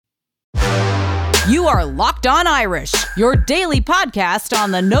You are Locked On Irish, your daily podcast on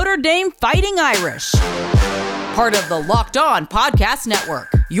the Notre Dame Fighting Irish. Part of the Locked On Podcast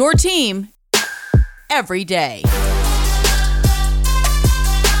Network, your team every day.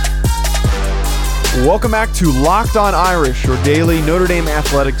 Welcome back to Locked On Irish, your daily Notre Dame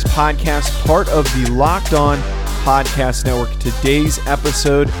athletics podcast, part of the Locked On Podcast Network. Today's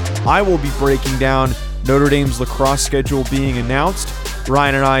episode, I will be breaking down Notre Dame's lacrosse schedule being announced.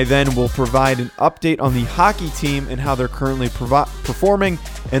 Ryan and I then will provide an update on the hockey team and how they're currently performing.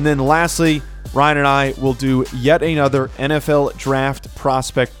 And then lastly, Ryan and I will do yet another NFL draft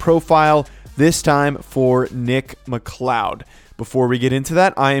prospect profile, this time for Nick McCloud. Before we get into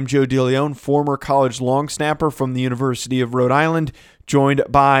that, I am Joe DeLeon, former college long snapper from the University of Rhode Island, joined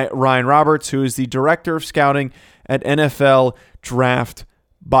by Ryan Roberts, who is the Director of Scouting at NFL Draft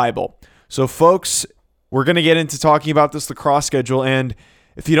Bible. So folks, we're going to get into talking about this lacrosse schedule, and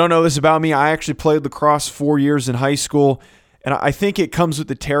if you don't know this about me, I actually played lacrosse 4 years in high school, and I think it comes with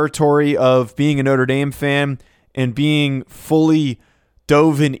the territory of being a Notre Dame fan and being fully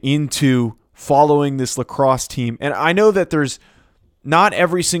dove into following this lacrosse team. And I know that there's not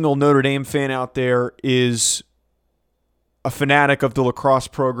every single Notre Dame fan out there is a fanatic of the lacrosse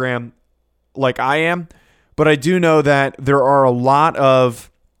program like I am, but I do know that there are a lot of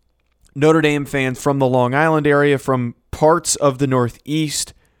Notre Dame fans from the Long Island area, from parts of the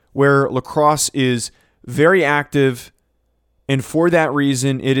Northeast, where lacrosse is very active, and for that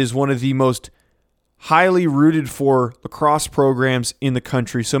reason, it is one of the most highly rooted for lacrosse programs in the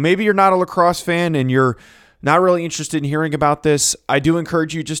country. So maybe you're not a lacrosse fan and you're not really interested in hearing about this. I do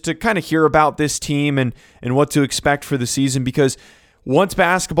encourage you just to kind of hear about this team and what to expect for the season, because once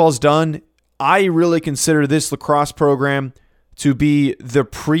basketball is done, I really consider this lacrosse program to be the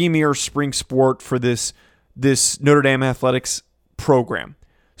premier spring sport for this Notre Dame athletics program.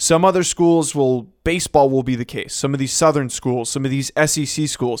 Some other schools baseball will be the case. Some of these Southern schools, some of these SEC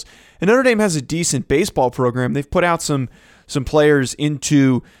schools. And Notre Dame has a decent baseball program. They've put out some players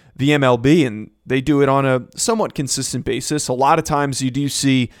into the MLB, and they do it on a somewhat consistent basis. A lot of times you do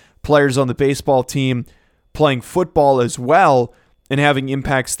see players on the baseball team playing football as well and having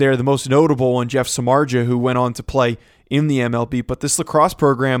impacts there. The most notable one, Jeff Samardzija, who went on to play in the MLB. But this lacrosse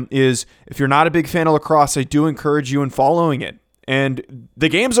program is, if you're not a big fan of lacrosse, I do encourage you in following it. And the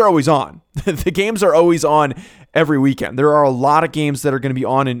games are always on. The games are always on every weekend. There are a lot of games that are going to be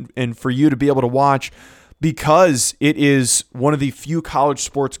on and for you to be able to watch, because it is one of the few college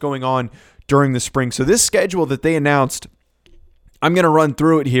sports going on during the spring. So this schedule that they announced, I'm going to run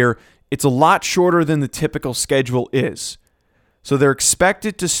through it here. It's a lot shorter than the typical schedule is. So they're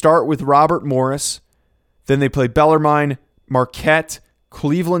expected to start with Robert Morris. Then they play Bellarmine, Marquette,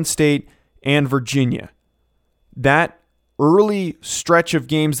 Cleveland State, and Virginia. That early stretch of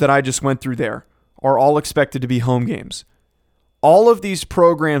games that I just went through there are all expected to be home games. All of these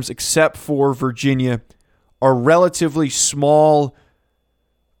programs, except for Virginia, are relatively small,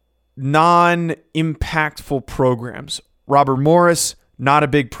 non-impactful programs. Robert Morris, not a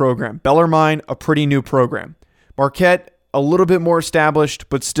big program. Bellarmine, a pretty new program. Marquette, a little bit more established,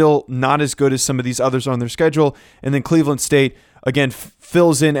 but still not as good as some of these others on their schedule. And then Cleveland State, again,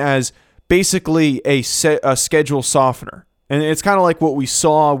 fills in as basically a schedule softener. And it's kind of like what we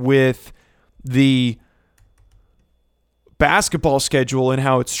saw with the basketball schedule and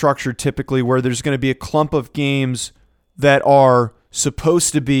how it's structured typically, where there's going to be a clump of games that are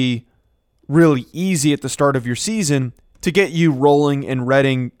supposed to be really easy at the start of your season to get you rolling and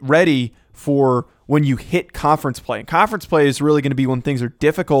ready for when you hit conference play. And conference play is really going to be when things are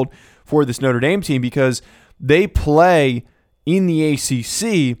difficult for this Notre Dame team, because they play in the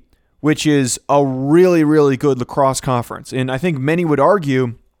ACC, which is a really, really good lacrosse conference. And I think many would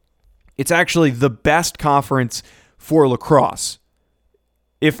argue it's actually the best conference for lacrosse.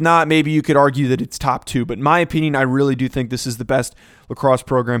 If not, maybe you could argue that it's top two. But in my opinion, I really do think this is the best lacrosse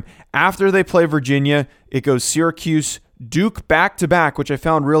program. After they play Virginia, it goes Syracuse, Duke back-to-back, which I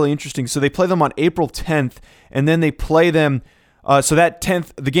found really interesting. So they play them on April 10th, and then they play them. So that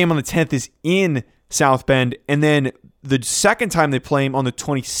 10th, the game on the 10th is in South Bend, and then the second time they play them on the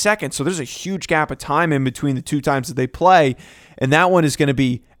 22nd. So there's a huge gap of time in between the two times that they play, and that one is going to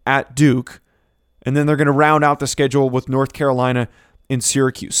be at Duke. And then they're going to round out the schedule with North Carolina and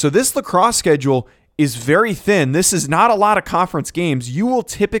Syracuse. So this lacrosse schedule is very thin. This is not a lot of conference games. You will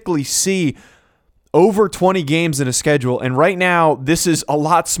typically see over 20 games in a schedule, and right now this is a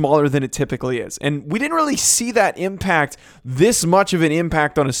lot smaller than it typically is. And we didn't really see that impact, this much of an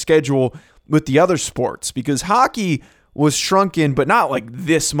impact on a schedule with the other sports, because hockey was shrunken, but not like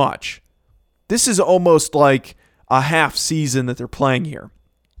this much. This is almost like a half season that they're playing here.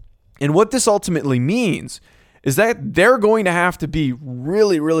 And what this ultimately means is that they're going to have to be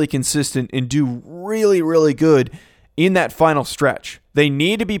really, really consistent and do really, really good in that final stretch. They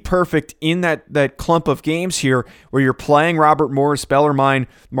need to be perfect in that clump of games here where you're playing Robert Morris, Bellarmine,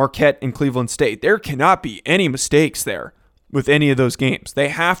 Marquette, and Cleveland State. There cannot be any mistakes there with any of those games. They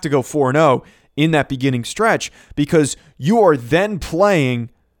have to go 4-0 in that beginning stretch because you are then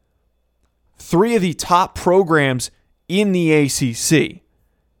playing 3 of the top programs in the ACC.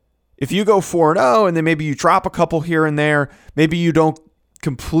 If you go 4-0 and then maybe you drop a couple here and there, maybe you don't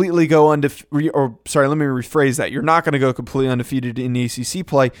completely go undefeated, or sorry, let me rephrase that. You're not going to go completely undefeated in the ACC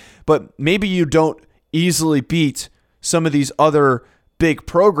play, but maybe you don't easily beat some of these other big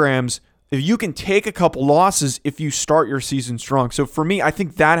programs. If you can take a couple losses if you start your season strong. So for me, I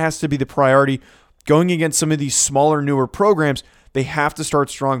think that has to be the priority. Going against some of these smaller, newer programs, they have to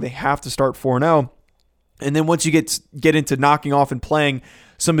start strong. They have to start 4-0. And then once you get into knocking off and playing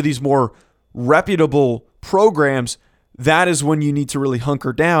some of these more reputable programs, that is when you need to really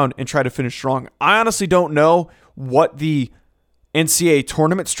hunker down and try to finish strong. I honestly don't know what the NCAA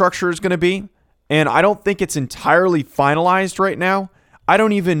tournament structure is going to be, and I don't think it's entirely finalized right now. I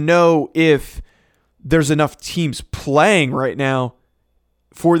don't even know if there's enough teams playing right now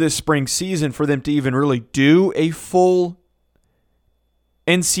for this spring season for them to even really do a full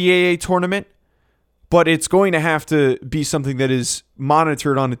NCAA tournament. But it's going to have to be something that is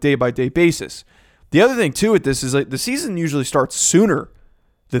monitored on a day-by-day basis. The other thing, too, with this is like the season usually starts sooner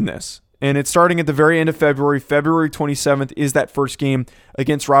than this. And it's starting at the very end of February. February 27th is that first game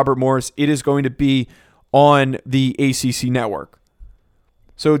against Robert Morris. It is going to be on the ACC network.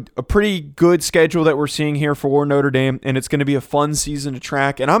 So a pretty good schedule that we're seeing here for Notre Dame, and it's going to be a fun season to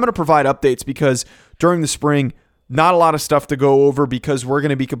track. And I'm going to provide updates because during the spring, not a lot of stuff to go over because we're going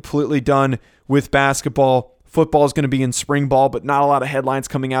to be completely done with basketball. Football is going to be in spring ball, but not a lot of headlines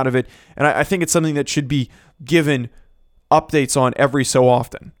coming out of it. And I think it's something that should be given updates on every so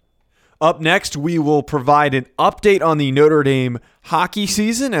often. Up next, we will provide an update on the Notre Dame hockey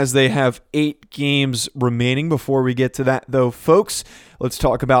season as they have 8 games remaining. Before we get to that, though, folks, let's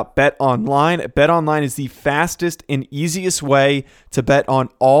talk about BetOnline. BetOnline is the fastest and easiest way to bet on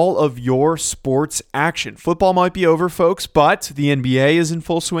all of your sports action. Football might be over, folks, but the NBA is in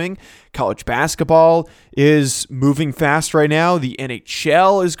full swing. College basketball is moving fast right now. The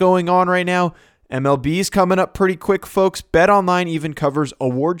NHL is going on right now. MLB is coming up pretty quick, folks. BetOnline even covers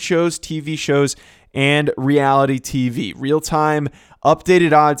award shows, TV shows, and reality TV. Real-time,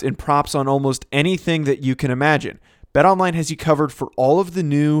 updated odds and props on almost anything that you can imagine. BetOnline has you covered for all of the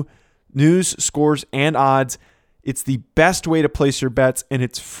new news, scores, and odds. It's the best way to place your bets, and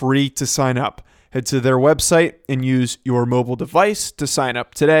it's free to sign up. Head to their website and use your mobile device to sign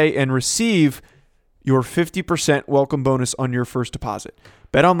up today and receive your 50% welcome bonus on your first deposit.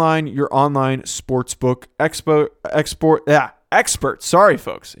 BetOnline, your online sportsbook expert. Sorry,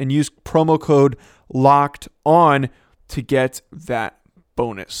 folks. And use promo code LOCKEDON to get that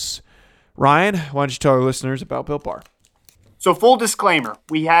bonus. Ryan, why don't you tell our listeners about Built Bar? So full disclaimer,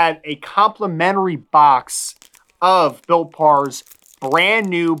 we had a complimentary box of Built Bar's brand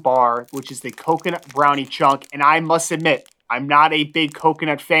new bar, which is the Coconut Brownie Chunk. And I must admit, I'm not a big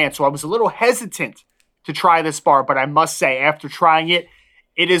coconut fan, so I was a little hesitant to try this bar. But I must say, after trying it,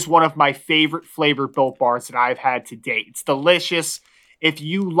 it is one of my favorite flavored Built Bars that I've had to date. It's delicious. If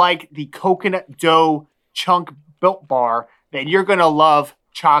you like the coconut dough chunk Built Bar, then you're going to love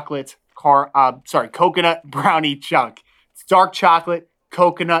coconut brownie chunk. It's dark chocolate,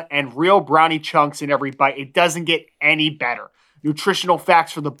 coconut, and real brownie chunks in every bite. It doesn't get any better. Nutritional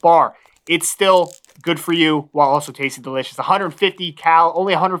facts for the bar. It's still good for you while also tasting delicious.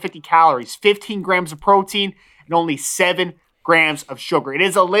 Only 150 calories, 15 grams of protein, and only 7 grams of sugar. It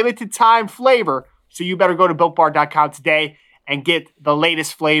is a limited time flavor, so you better go to BuiltBar.com today and get the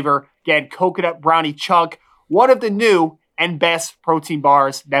latest flavor. Again, Coconut Brownie Chunk, one of the new and best protein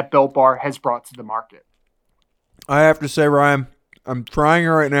bars that Built Bar has brought to the market. I have to say, Ryan, I'm trying it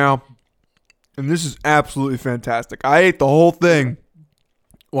right now, and this is absolutely fantastic. I ate the whole thing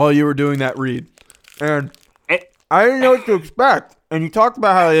while you were doing that read, and I didn't know what to expect. And you talked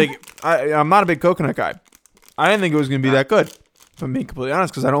about how I'm not a big coconut guy. I didn't think it was going to be that good, if I'm being completely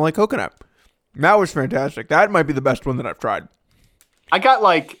honest, because I don't like coconut. That was fantastic. That might be the best one that I've tried. I got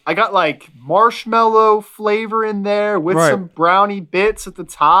like marshmallow flavor in there with some brownie bits at the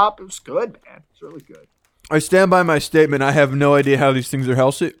top. It was good, man. It's really good. I stand by my statement. I have no idea how these things are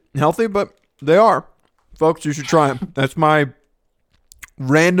healthy, but they are. Folks, you should try them. That's my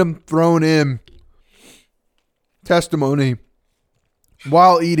random thrown in testimony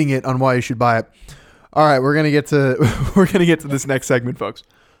while eating it on why you should buy it. All right, we're gonna get to this next segment, folks.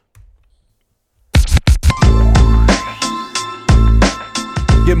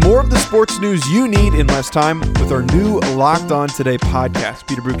 Get more of the sports news you need in less time with our new Locked On Today podcast.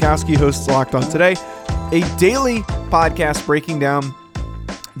 Peter Bukowski hosts Locked On Today, a daily podcast breaking down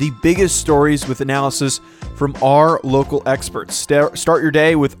the biggest stories with analysis from our local experts. Start your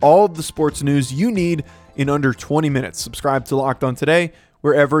day with all of the sports news you need in under 20 minutes. Subscribe to Locked On Today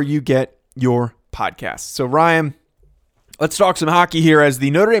wherever you get your podcasts. So Ryan, let's talk some hockey here. As the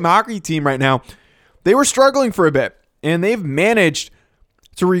Notre Dame hockey team right now, they were struggling for a bit, and they've managed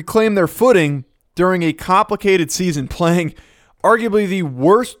to reclaim their footing during a complicated season, playing arguably the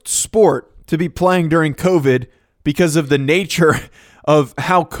worst sport to be playing during COVID because of the nature of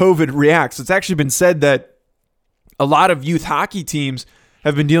how COVID reacts. It's actually been said that a lot of youth hockey teams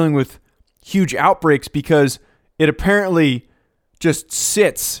have been dealing with huge outbreaks because it apparently just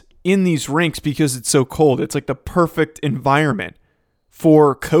sits in these rinks because it's so cold. It's like the perfect environment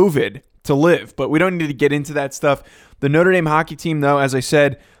for COVID to live, but we don't need to get into that stuff. The Notre Dame hockey team, though, as I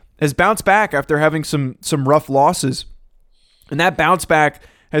said, has bounced back after having some rough losses, and that bounce back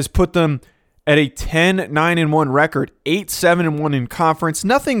has put them at a 10-9-1 record, 8-7-1 in conference.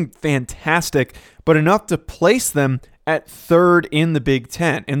 Nothing fantastic, but enough to place them at third in the Big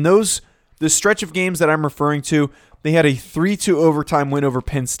Ten. And the stretch of games that I'm referring to, they had a 3-2 overtime win over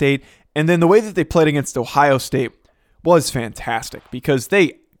Penn State, and then the way that they played against Ohio State was fantastic because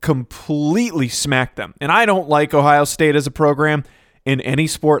they completely smacked them. And I don't like Ohio State as a program in any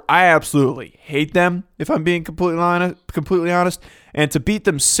sport. I absolutely hate them, if I'm being completely honest. And to beat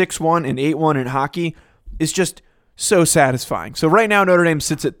them 6-1 and 8-1 in hockey is just so satisfying. So right now, Notre Dame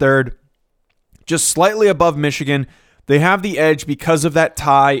sits at third, just slightly above Michigan. They have the edge because of that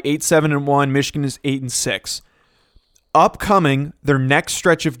tie, 8-7-1. Michigan is 8-6. Upcoming, their next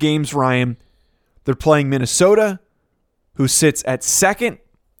stretch of games, Ryan, they're playing Minnesota, who sits at second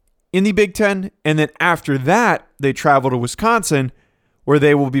in the Big Ten, and then after that, they travel to Wisconsin, where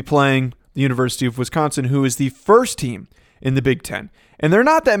they will be playing the University of Wisconsin, who is the first team in the Big Ten. And they're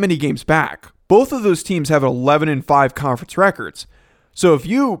not that many games back. Both of those teams have 11-5 conference records. So if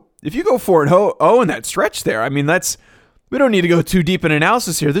you go 4-0 in that stretch there, I mean, we don't need to go too deep in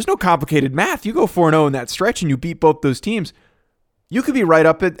analysis here. There's no complicated math. You go 4-0 in that stretch and you beat both those teams, you could be right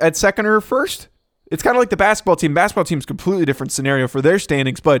up at second or first. It's kind of like the basketball team. Basketball team's a completely different scenario for their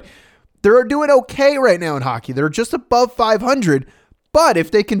standings, but they're doing okay right now in hockey. They're just above 500, but if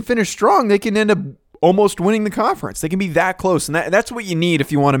they can finish strong, they can end up almost winning the conference. They can be that close, and that's what you need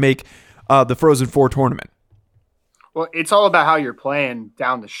if you want to make the Frozen Four tournament. Well, it's all about how you're playing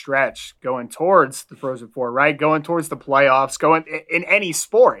down the stretch, going towards the Frozen Four, right? Going towards the playoffs, going in any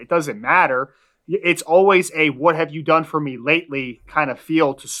sport. It doesn't matter. It's always a what have you done for me lately kind of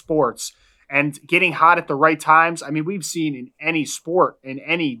feel to sports. And getting hot at the right times. I mean, we've seen in any sport, in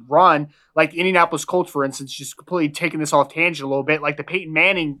any run, like Indianapolis Colts, for instance, just completely taking this off tangent a little bit, like the Peyton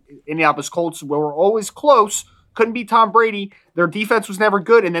Manning Indianapolis Colts, where we're always close, couldn't beat Tom Brady. Their defense was never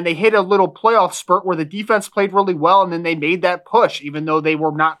good, and then they hit a little playoff spurt where the defense played really well, and then they made that push, even though they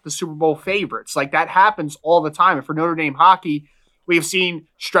were not the Super Bowl favorites. Like, that happens all the time. And for Notre Dame hockey, we've seen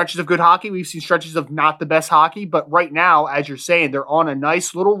stretches of good hockey. We've seen stretches of not the best hockey. But right now, as you're saying, they're on a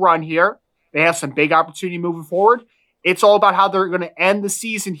nice little run here. They have some big opportunity moving forward. It's all about how they're going to end the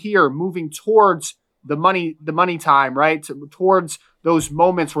season here, moving towards the money time, right? Towards those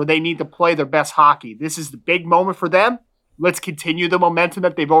moments where they need to play their best hockey. This is the big moment for them. Let's continue the momentum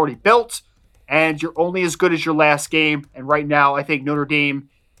that they've already built. And you're only as good as your last game. And right now, I think Notre Dame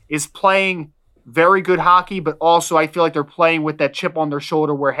is playing very good hockey, but also I feel like they're playing with that chip on their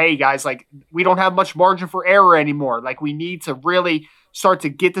shoulder where, hey, guys, like, we don't have much margin for error anymore. Like, we need to really start to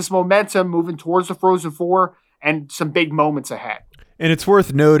get this momentum moving towards the Frozen Four and some big moments ahead. And it's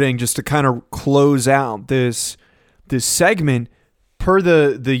worth noting, just to kind of close out this segment, per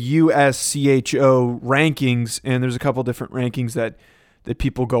the USCHO rankings, and there's a couple different rankings that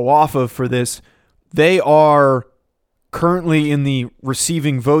people go off of for this, they are currently in the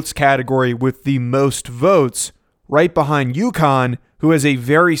receiving votes category with the most votes, right behind UConn, who has a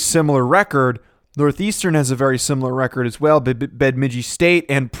very similar record. Northeastern has a very similar record as well. Bemidji State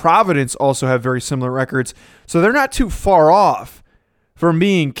and Providence also have very similar records. So they're not too far off from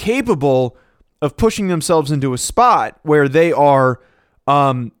being capable of pushing themselves into a spot where they are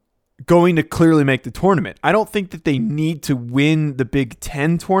going to clearly make the tournament. I don't think that they need to win the Big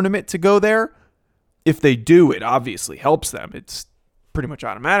Ten tournament to go there. If they do, it obviously helps them. It's pretty much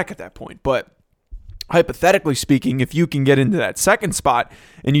automatic at that point. But hypothetically speaking, if you can get into that second spot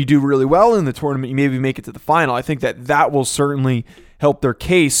and you do really well in the tournament, you maybe make it to the final. I think that will certainly help their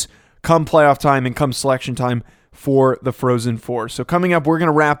case come playoff time and come selection time for the Frozen Four. So coming up, we're going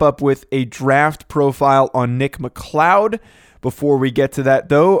to wrap up with a draft profile on Nick McCloud. Before we get to that,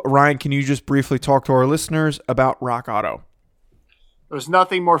 though, Ryan, can you just briefly talk to our listeners about Rock Auto? There's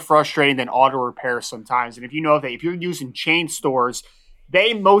nothing more frustrating than auto repair sometimes. And if you know that if you're using chain stores,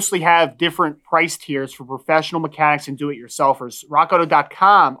 they mostly have different price tiers for professional mechanics and do-it-yourselfers.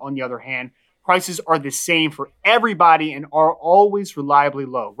 RockAuto.com, on the other hand, prices are the same for everybody and are always reliably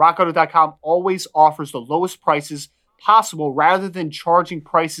low. RockAuto.com always offers the lowest prices possible rather than charging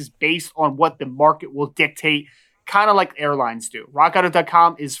prices based on what the market will dictate, kind of like airlines do.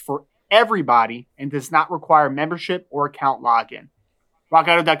 RockAuto.com is for everybody and does not require membership or account login.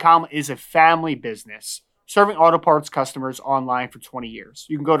 RockAuto.com is a family business serving auto parts customers online for 20 years.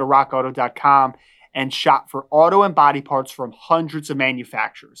 You can go to RockAuto.com and shop for auto and body parts from hundreds of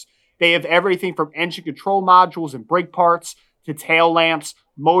manufacturers. They have everything from engine control modules and brake parts to tail lamps,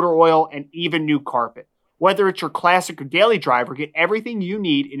 motor oil, and even new carpet. Whether it's your classic or daily driver, get everything you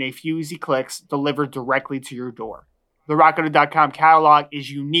need in a few easy clicks delivered directly to your door. The RockAuto.com catalog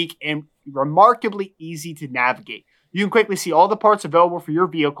is unique and remarkably easy to navigate. You can quickly see all the parts available for your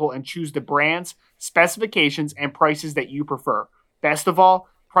vehicle and choose the brands, specifications, and prices that you prefer. Best of all,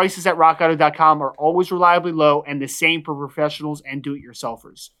 prices at RockAuto.com are always reliably low and the same for professionals and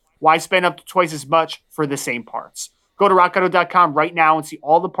do-it-yourselfers. Why spend up to twice as much for the same parts? Go to RockAuto.com right now and see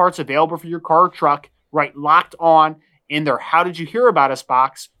all the parts available for your car or truck, right Locked On in their How Did You Hear About Us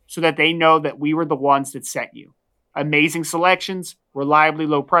box so that they know that we were the ones that sent you. Amazing selections, reliably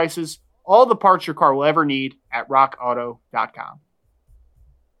low prices, all the parts your car will ever need at RockAuto.com.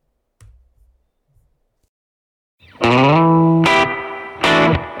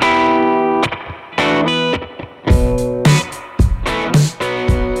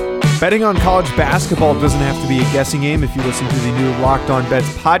 Betting on college basketball doesn't have to be a guessing game if you listen to the new Locked On Bets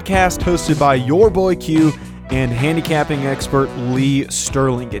podcast hosted by your boy Q and handicapping expert Lee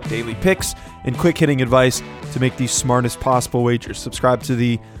Sterling. Get daily picks and quick-hitting advice to make the smartest possible wagers. Subscribe to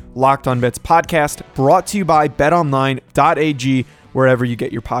the Locked On Bets podcast, brought to you by betonline.ag, wherever you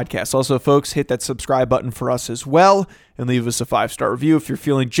get your podcasts. Also, folks, hit that subscribe button for us as well and leave us a 5-star review if you're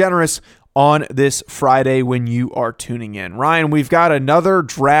feeling generous on this Friday when you are tuning in. Ryan, we've got another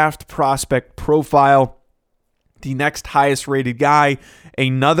draft prospect profile, the next highest rated guy,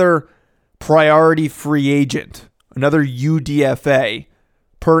 another priority free agent, another UDFA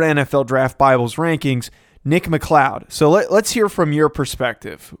per NFL Draft Bible's rankings, Nick McCloud. So let's hear from your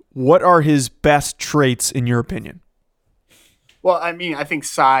perspective. What are his best traits in your opinion? Well, I mean, I think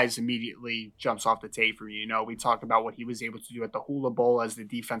size immediately jumps off the tape for me. You know, we talked about what he was able to do at the Hula Bowl as the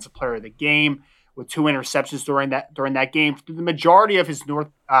defensive player of the game with 2 interceptions during that game. Through the majority of his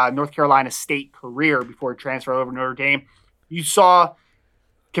North Carolina State career before he transferred over to Notre Dame, you saw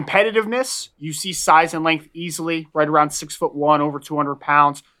competitiveness. You see size and length easily, right around 6'1", over 200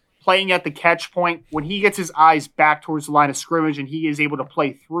 pounds. Playing at the catch point, when he gets his eyes back towards the line of scrimmage and he is able to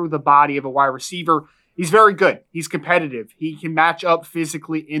play through the body of a wide receiver, he's very good. He's competitive. He can match up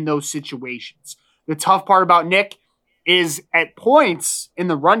physically in those situations. The tough part about Nick is at points in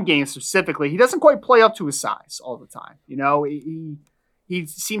the run game specifically, he doesn't quite play up to his size all the time. You know, he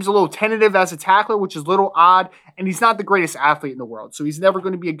seems a little tentative as a tackler, which is a little odd, and he's not the greatest athlete in the world. So he's never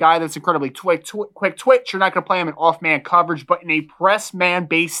going to be a guy that's incredibly quick twitch. You're not going to play him in off-man coverage, but in a press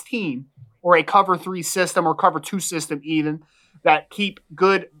man-based team or a cover 3 system or cover 2 system even, that keep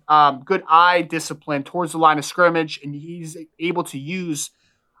good eye discipline towards the line of scrimmage, and he's able to use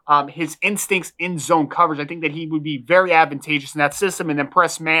his instincts in zone coverage. I think that he would be very advantageous in that system. And then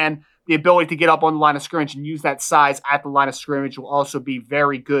press man, the ability to get up on the line of scrimmage and use that size at the line of scrimmage will also be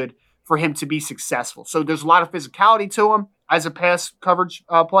very good for him to be successful. So there's a lot of physicality to him as a pass coverage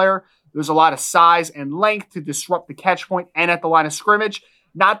player. There's a lot of size and length to disrupt the catch point and at the line of scrimmage.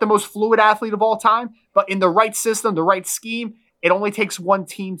 Not the most fluid athlete of all time, but in the right system, the right scheme, it only takes one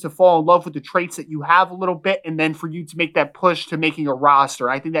team to fall in love with the traits that you have a little bit, and then for you to make that push to making a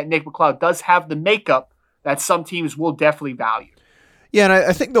roster. I think that Nick McCloud does have the makeup that some teams will definitely value. Yeah, and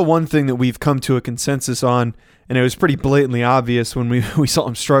I think the one thing that we've come to a consensus on, and it was pretty blatantly obvious when we saw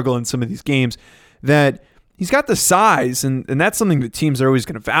him struggle in some of these games, that he's got the size, and that's something that teams are always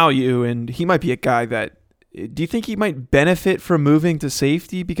going to value, and he might be a guy that, do you think he might benefit from moving to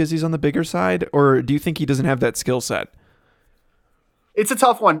safety because he's on the bigger side, or do you think he doesn't have that skill set? It's a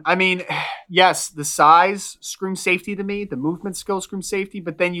tough one. I mean, yes, the size screams safety to me. The movement skill screams safety.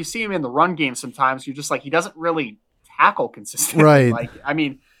 But then you see him in the run game sometimes. You're just like, he doesn't really tackle consistently. Right. Like, I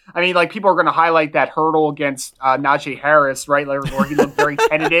mean, like people are going to highlight that hurdle against Najee Harris, right? Like, where he looked very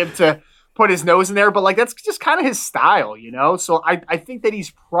tentative to put his nose in there. But like, that's just kind of his style, you know? So I think that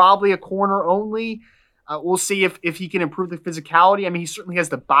he's probably a corner only. We'll see if he can improve the physicality. I mean, he certainly has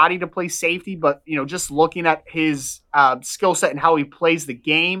the body to play safety, but, just looking at his skill set and how he plays the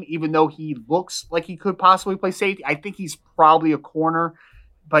game, even though he looks like he could possibly play safety, I think he's probably a corner.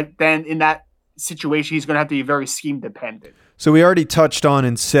 But then in that situation, he's going to have to be very scheme dependent. So we already touched on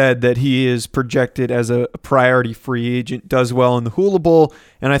and said that he is projected as a priority free agent, does well in the Hula Bowl,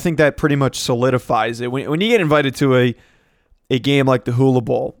 and I think that pretty much solidifies it. When you get invited to a game like the Hula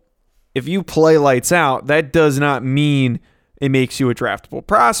Bowl, if you play lights out, that does not mean it makes you a draftable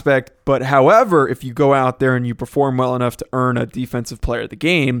prospect. But however, if you go out there and you perform well enough to earn a defensive player of the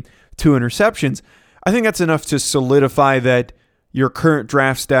game, 2 interceptions, I think that's enough to solidify that your current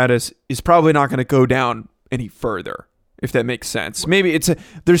draft status is probably not going to go down any further, if that makes sense. Maybe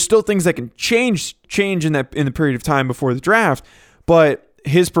there's still things that can change in the period of time before the draft, but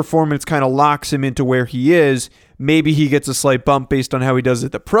his performance kind of locks him into where he is. Maybe he gets a slight bump based on how he does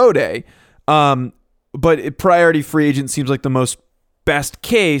at the pro day. But priority free agent seems like the most best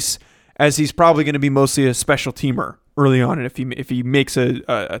case, as he's probably going to be mostly a special teamer early on, and if he makes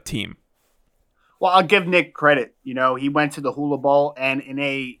a team. Well, I'll give Nick credit. He went to the Hula Bowl, and in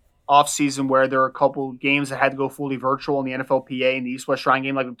a offseason where there are a couple games that had to go fully virtual in the NFLPA and the East-West Shrine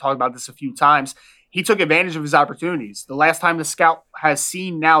game, like we've talked about this a few times, he took advantage of his opportunities. The last time the scout has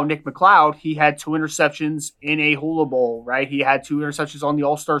seen now Nick McCloud, he had 2 interceptions in a Hula Bowl, right? He had 2 interceptions on the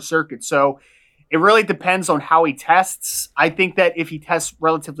All-Star circuit. So it really depends on how he tests. I think that if he tests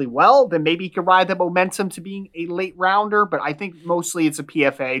relatively well, then maybe he can ride the momentum to being a late rounder. But I think mostly it's a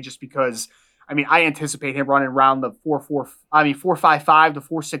PFA just because, I anticipate him running around the 4.55 to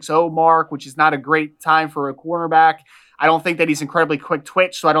 4.60 mark, which is not a great time for a cornerback. I don't think that he's incredibly quick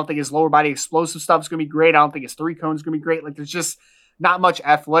twitch, so I don't think his lower body explosive stuff is going to be great. I don't think his 3-cone is going to be great. Like, there's just not much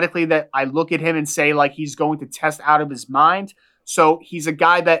athletically that I look at him and say, like, he's going to test out of his mind. So he's a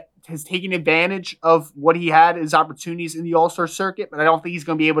guy that has taken advantage of what he had, his opportunities in the All-Star circuit, but I don't think he's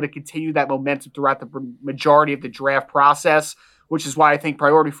going to be able to continue that momentum throughout the majority of the draft process, which is why I think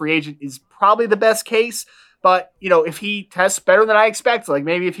priority free agent is probably the best case. But, if he tests better than I expect, like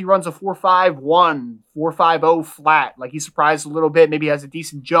maybe if he runs a 4.51, 4.50 flat, like he surprised a little bit, maybe has a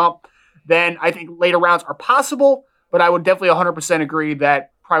decent jump, then I think later rounds are possible. But I would definitely 100% agree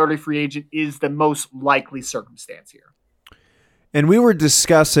that priority free agent is the most likely circumstance here. And we were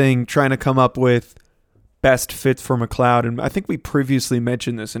discussing trying to come up with best fits for McCloud, and I think we previously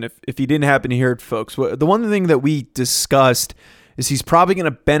mentioned this, and if you didn't happen to hear it, folks, the one thing that we discussed is he's probably going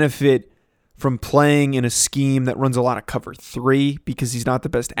to benefit from playing in a scheme that runs a lot of cover 3 because he's not the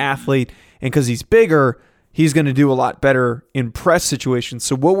best athlete, and because he's bigger, he's going to do a lot better in press situations.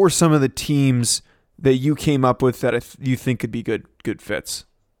 So what were some of the teams that you came up with that you think could be good fits?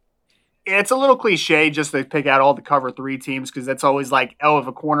 It's a little cliche just to pick out all the cover 3 teams because that's always like, if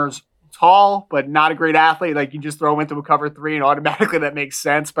a corner's tall but not a great athlete, like you just throw him into a cover 3 and automatically that makes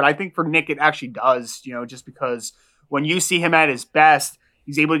sense. But I think for Nick it actually does, just because when you see him at his best,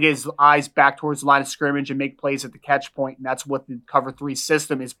 he's able to get his eyes back towards the line of scrimmage and make plays at the catch point, and that's what the cover 3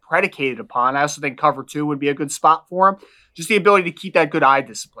 system is predicated upon. I also think cover 2 would be a good spot for him. Just the ability to keep that good eye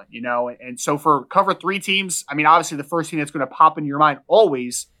discipline, And so for cover 3 teams, obviously the first thing that's going to pop into your mind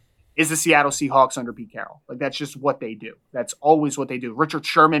always is the Seattle Seahawks under Pete Carroll. Like, that's just what they do. That's always what they do. Richard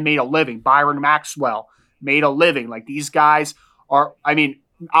Sherman made a living. Byron Maxwell made a living. Like, these guys are,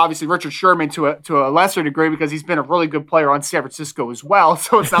 obviously Richard Sherman to a lesser degree because he's been a really good player on San Francisco as well.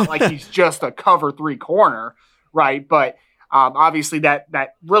 So it's not like he's just a cover 3 corner, right? But obviously that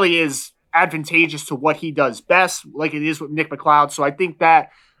really is advantageous to what he does best, like it is with Nick McCloud. So I think that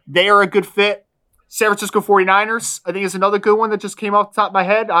they are a good fit. San Francisco 49ers, I think, is another good one that just came off the top of my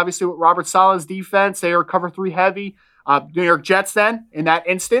head. Obviously, with Robert Saleh's defense, they are cover 3 heavy. New York Jets, then, in that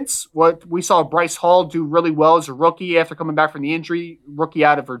instance, what we saw Bryce Hall do really well as a rookie after coming back from the injury, rookie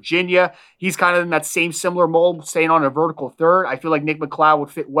out of Virginia. He's kind of in that same similar mold, staying on a vertical third. I feel like Nick McCloud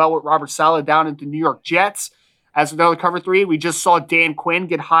would fit well with Robert Saleh down into New York Jets as another cover 3. We just saw Dan Quinn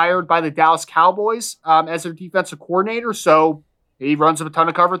get hired by the Dallas Cowboys as their defensive coordinator, so he runs a ton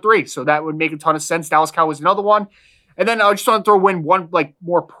of cover 3, so that would make a ton of sense. Dallas Cowboys another one. And then I just want to throw in one like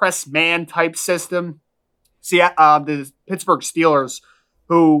more press man type system. See, the Pittsburgh Steelers,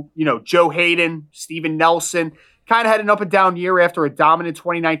 who, Joe Hayden, Steven Nelson, kind of had an up and down year after a dominant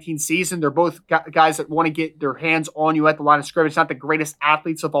 2019 season. They're both guys that want to get their hands on you at the line of scrimmage. Not the greatest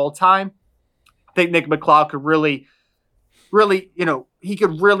athletes of all time. I think Nick McCloud could really, he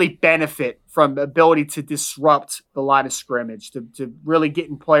could really benefit from the ability to disrupt the line of scrimmage, to really get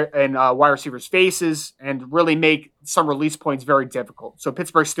in player and wide receivers' faces and really make some release points very difficult. So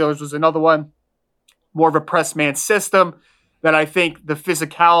Pittsburgh Steelers was another one. More of a press man system that I think the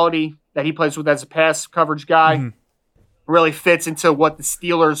physicality that he plays with as a pass coverage guy really fits into what the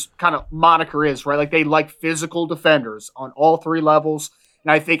Steelers kind of moniker is, right? Like they like physical defenders on all three levels.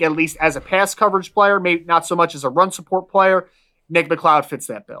 And I think at least as a pass coverage player, maybe not so much as a run support player, Nick McCloud fits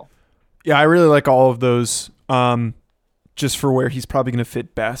that bill. Yeah, I really like all of those just for where he's probably going to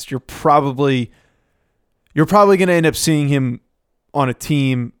fit best. You're probably going to end up seeing him on a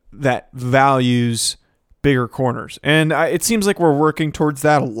team that values bigger corners. And it seems like we're working towards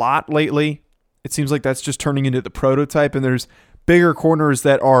that a lot lately. It seems like that's just turning into the prototype, and there's bigger corners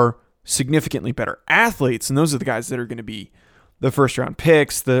that are significantly better athletes, and those are the guys that are going to be the first-round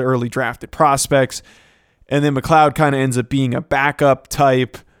picks, the early drafted prospects, and then McCloud kind of ends up being a backup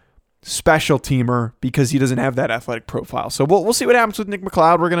type special teamer because he doesn't have that athletic profile. So we'll see what happens with Nick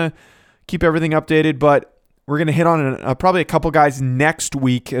McCloud. We're going to keep everything updated, but we're going to hit on probably a couple guys next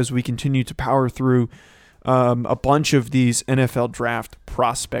week as we continue to power through a bunch of these NFL draft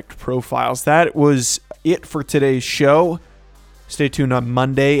prospect profiles. That was it for today's show. Stay tuned on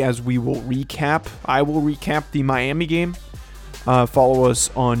Monday as we will recap. I will recap the Miami game. Follow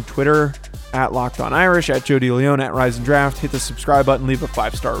us on Twitter at LockedOnIrish, at Joe DeLeon, at Rise and Draft. Hit the subscribe button, leave a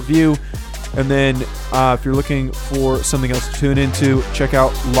 5-star review. And then if you're looking for something else to tune into, check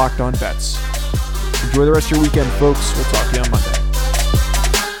out Locked On Bets. Enjoy the rest of your weekend, folks. We'll talk to you on Monday.